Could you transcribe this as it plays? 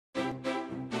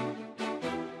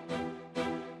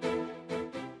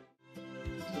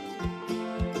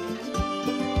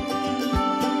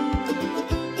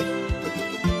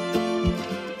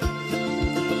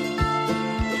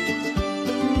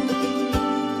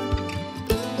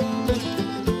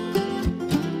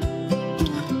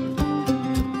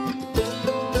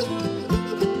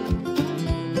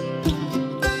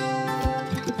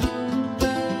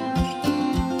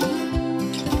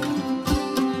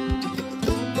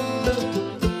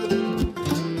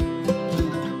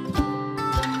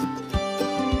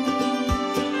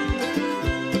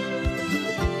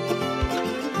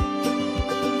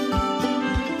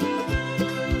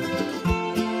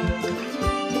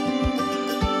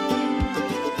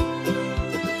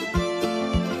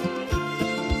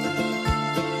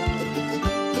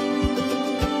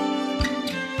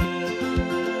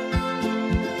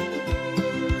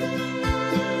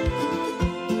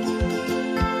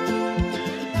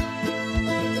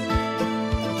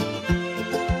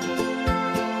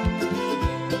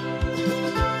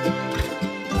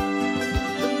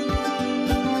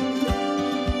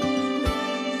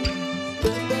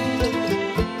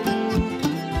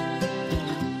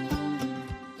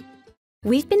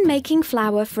We've been making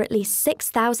flour for at least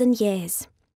 6,000 years.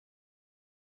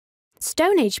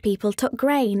 Stone Age people took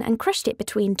grain and crushed it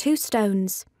between two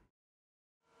stones.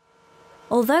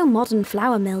 Although modern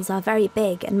flour mills are very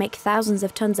big and make thousands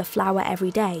of tons of flour every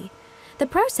day, the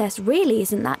process really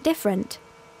isn't that different.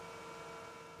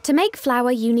 To make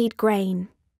flour, you need grain.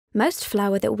 Most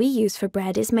flour that we use for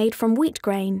bread is made from wheat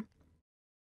grain.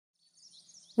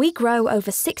 We grow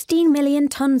over 16 million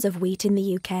tons of wheat in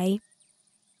the UK.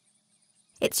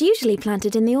 It's usually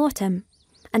planted in the autumn,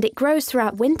 and it grows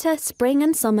throughout winter, spring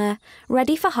and summer,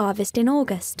 ready for harvest in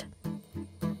August.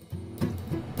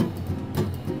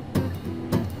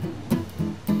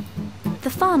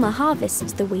 The farmer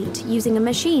harvests the wheat using a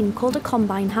machine called a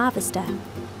combine harvester.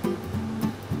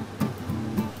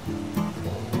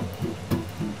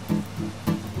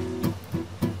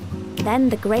 Then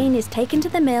the grain is taken to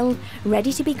the mill,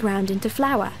 ready to be ground into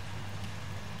flour.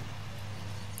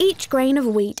 Each grain of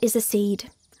wheat is a seed,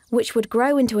 which would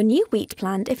grow into a new wheat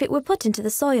plant if it were put into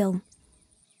the soil.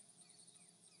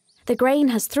 The grain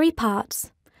has three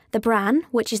parts: the bran,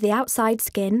 which is the outside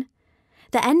skin,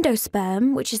 the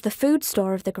endosperm, which is the food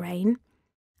store of the grain,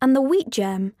 and the wheat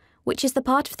germ, which is the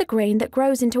part of the grain that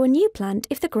grows into a new plant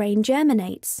if the grain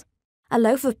germinates. A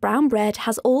loaf of brown bread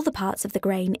has all the parts of the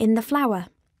grain in the flour.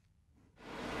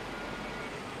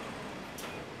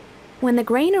 When the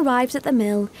grain arrives at the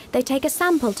mill, they take a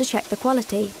sample to check the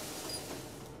quality.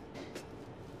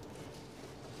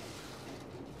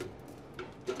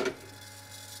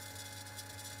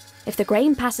 If the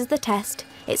grain passes the test,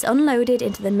 it's unloaded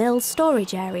into the mill's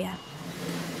storage area.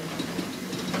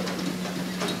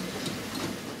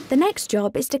 The next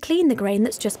job is to clean the grain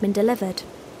that's just been delivered.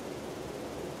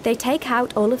 They take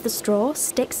out all of the straw,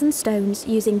 sticks and stones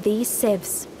using these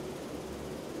sieves.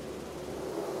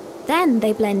 Then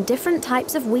they blend different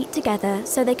types of wheat together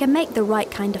so they can make the right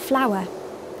kind of flour.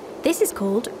 This is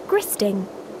called gristing.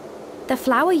 The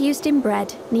flour used in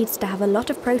bread needs to have a lot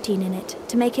of protein in it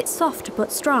to make it soft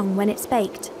but strong when it's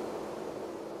baked.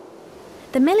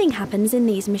 The milling happens in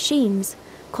these machines,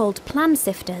 called plan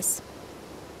sifters.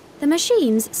 The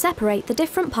machines separate the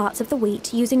different parts of the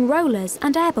wheat using rollers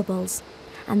and air bubbles,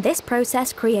 and this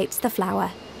process creates the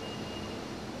flour.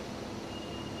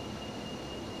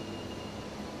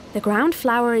 The ground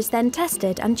flour is then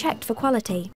tested and checked for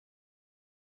quality.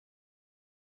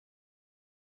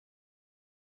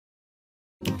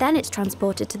 Then it's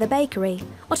transported to the bakery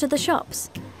or to the shops,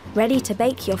 ready to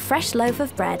bake your fresh loaf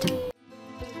of bread.